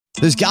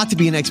There's got to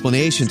be an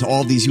explanation to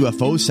all of these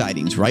UFO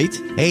sightings, right?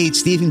 Hey,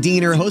 it's Stephen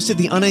Diener, host of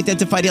the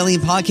Unidentified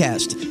Alien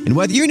Podcast. And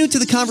whether you're new to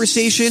the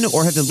conversation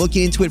or have been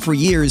looking into it for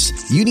years,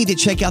 you need to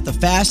check out the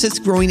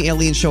fastest growing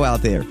alien show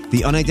out there,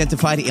 the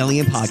Unidentified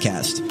Alien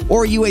Podcast,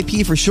 or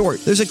UAP for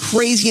short. There's a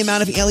crazy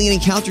amount of alien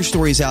encounter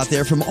stories out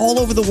there from all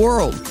over the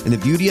world. And the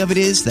beauty of it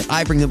is that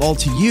I bring them all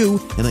to you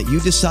and let you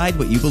decide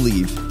what you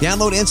believe.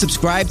 Download and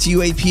subscribe to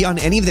UAP on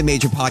any of the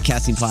major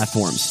podcasting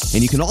platforms.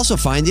 And you can also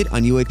find it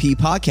on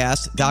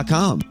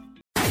UAPpodcast.com.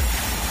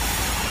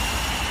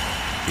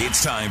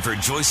 It's time for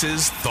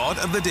Joyce's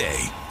Thought of the Day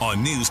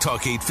on News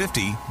Talk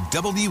 850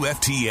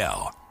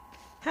 WFTL.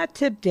 Hat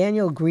tip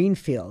Daniel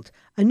Greenfield.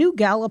 A new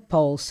Gallup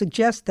poll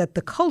suggests that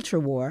the culture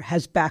war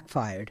has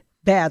backfired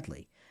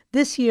badly.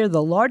 This year,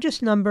 the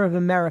largest number of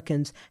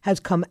Americans has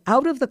come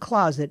out of the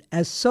closet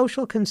as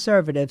social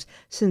conservatives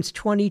since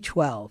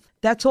 2012.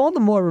 That's all the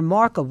more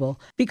remarkable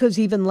because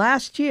even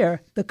last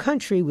year, the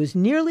country was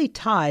nearly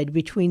tied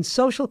between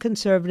social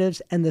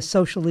conservatives and the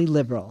socially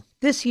liberal.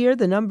 This year,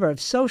 the number of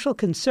social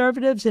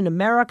conservatives in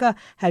America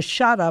has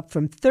shot up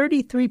from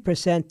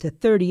 33% to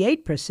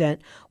 38%,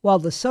 while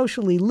the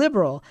socially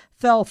liberal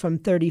fell from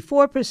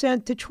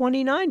 34% to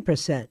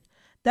 29%.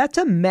 That's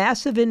a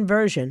massive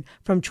inversion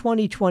from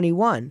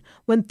 2021,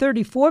 when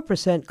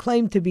 34%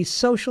 claimed to be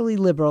socially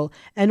liberal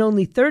and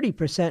only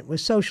 30%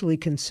 was socially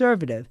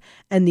conservative,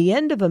 and the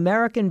end of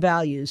American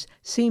values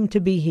seemed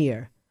to be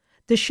here.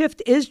 The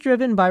shift is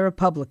driven by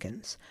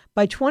Republicans.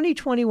 By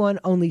 2021,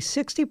 only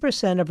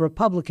 60% of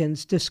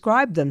Republicans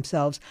described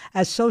themselves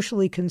as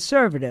socially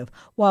conservative,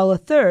 while a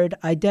third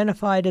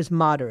identified as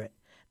moderate.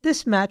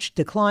 This matched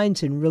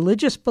declines in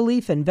religious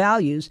belief and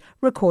values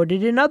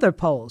recorded in other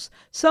polls,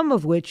 some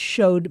of which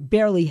showed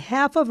barely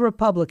half of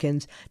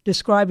Republicans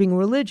describing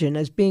religion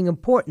as being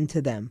important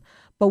to them.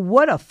 But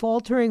what a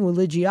faltering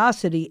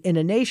religiosity in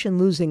a nation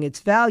losing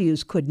its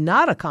values could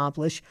not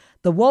accomplish,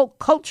 the woke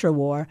culture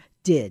war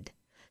did.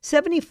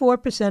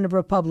 74% of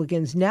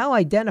Republicans now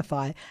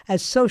identify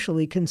as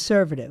socially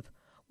conservative.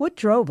 What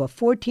drove a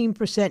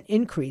 14%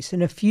 increase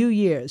in a few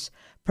years?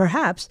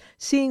 Perhaps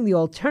seeing the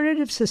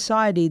alternative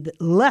society that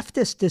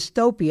leftist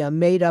dystopia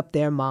made up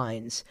their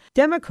minds.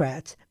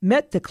 Democrats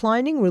met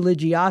declining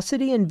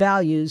religiosity and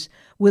values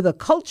with a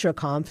culture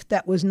conf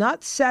that was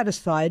not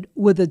satisfied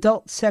with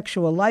adult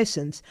sexual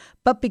license,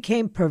 but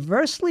became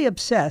perversely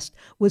obsessed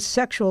with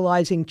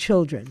sexualizing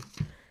children.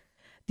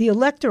 The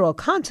electoral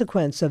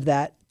consequence of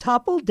that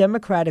toppled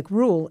Democratic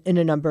rule in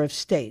a number of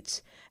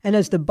states. And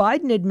as the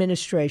Biden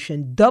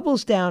administration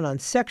doubles down on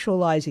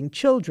sexualizing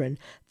children,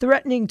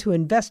 threatening to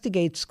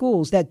investigate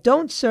schools that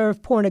don't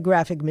serve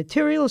pornographic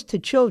materials to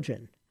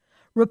children,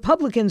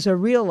 Republicans are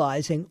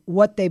realizing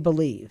what they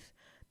believe.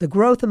 The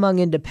growth among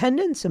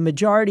independents, a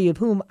majority of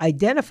whom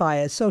identify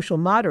as social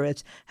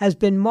moderates, has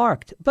been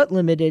marked but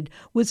limited,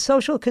 with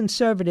social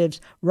conservatives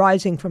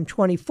rising from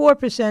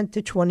 24%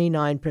 to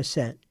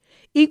 29%.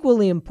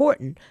 Equally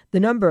important, the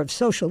number of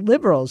social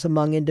liberals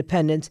among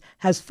independents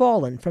has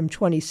fallen from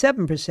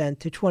 27%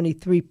 to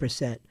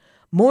 23%.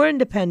 More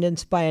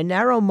independents by a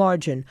narrow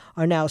margin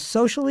are now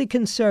socially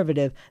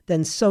conservative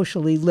than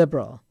socially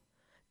liberal.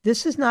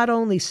 This is not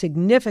only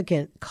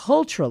significant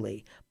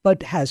culturally,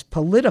 but has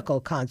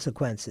political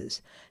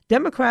consequences.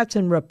 Democrats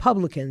and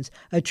Republicans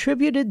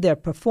attributed their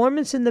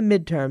performance in the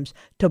midterms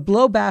to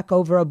blowback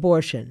over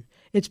abortion.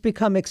 It's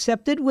become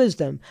accepted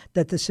wisdom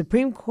that the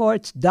Supreme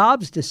Court's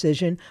Dobbs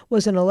decision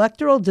was an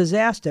electoral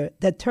disaster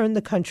that turned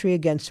the country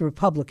against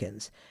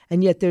Republicans.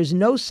 And yet there's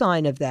no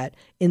sign of that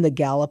in the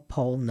Gallup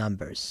poll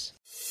numbers.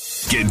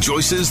 Get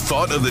Joyce's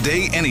Thought of the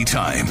Day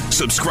anytime.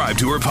 Subscribe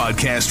to her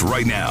podcast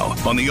right now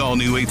on the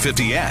all-new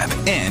 850 app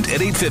and at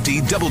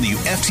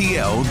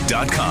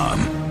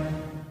 850WFTL.com.